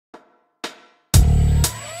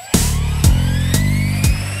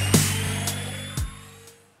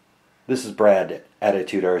This is Brad,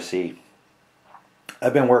 Attitude RC.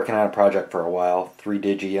 I've been working on a project for a while,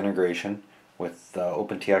 3-digi integration with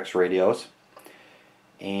OpenTX radios.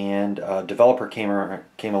 And a developer came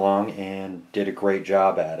along and did a great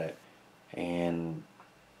job at it. And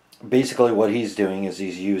basically what he's doing is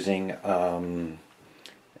he's using an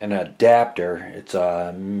adapter. It's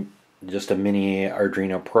just a mini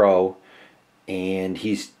Arduino Pro. And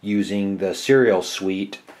he's using the serial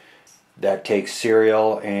suite that takes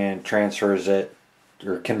serial and transfers it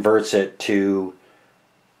or converts it to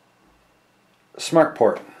smart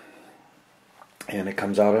port, and it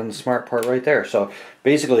comes out on the smart port right there. So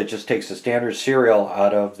basically it just takes the standard serial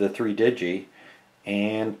out of the 3-digi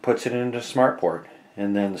and puts it into smart port,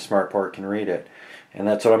 and then the smart port can read it. And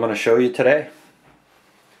that's what I'm going to show you today.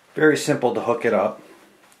 Very simple to hook it up.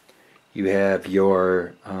 You have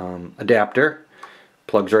your adapter,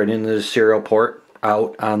 plugs right into the serial port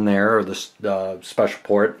out on there, or the special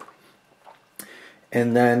port,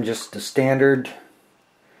 and then just the standard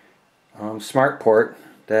smart port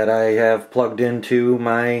that I have plugged into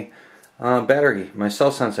my battery, my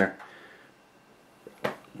cell sensor.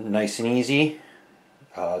 Nice and easy.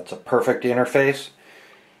 It's a perfect interface.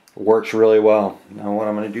 It works really well. Now what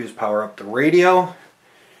I'm going to do is power up the radio,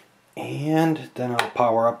 and then I'll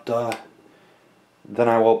power up the Then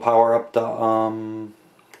I will power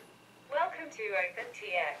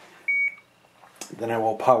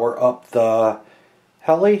up the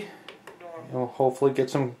heli. We'll hopefully get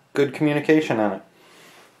some good communication on it.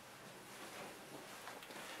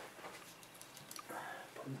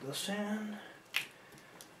 Put this in.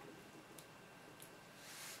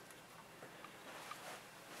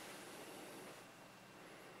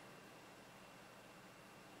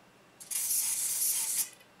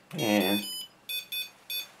 And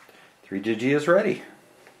 3-digi is ready.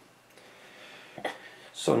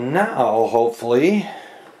 So now, hopefully,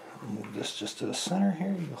 I'll move this just to the center here.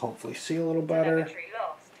 You can hopefully see a little better.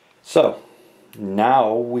 So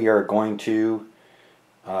now we are going to,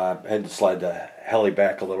 I had to slide the heli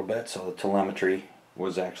back a little bit so the telemetry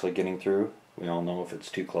was actually getting through. We all know if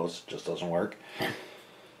it's too close, it just doesn't work.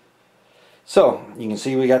 So you can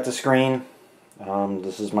see we got the screen.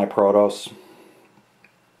 This is my Protos.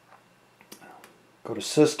 Go to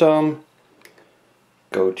System,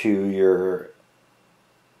 go to your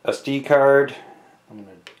SD card. I'm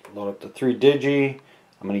going to load up the 3-digi.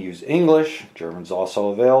 I'm going to use English. German's also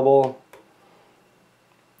available.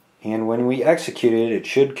 And when we execute it, it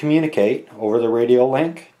should communicate over the radio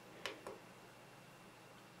link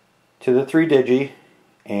to the 3-digi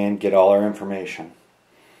and get all our information.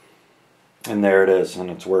 And there it is, and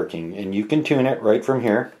it's working. And you can tune it right from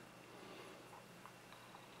here.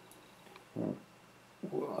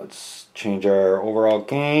 Let's change our overall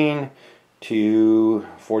gain to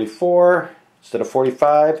 44 instead of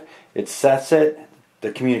 45. It sets it.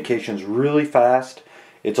 The communication's really fast.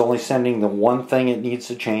 It's only sending the one thing it needs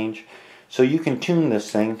to change. So you can tune this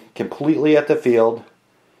thing completely at the field,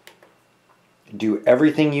 do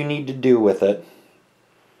everything you need to do with it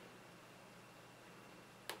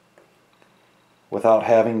without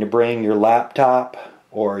having to bring your laptop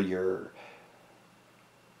or your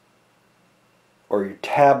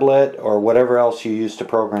tablet or whatever else you use to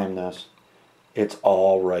program this. It's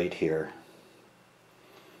all right here.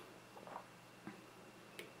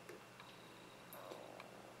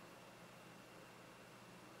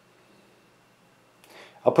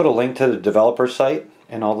 I'll put a link to the developer site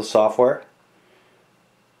and all the software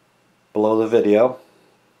below the video.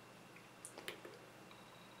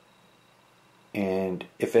 And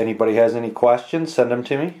if anybody has any questions, send them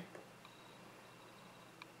to me.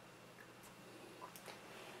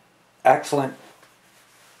 Excellent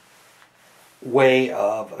way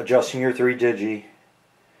of adjusting your 3-digi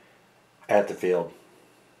at the field.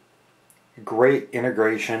 Great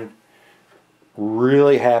integration.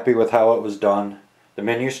 Really happy with how it was done. The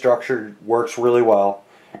menu structure works really well,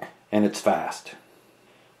 and it's fast.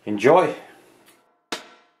 Enjoy!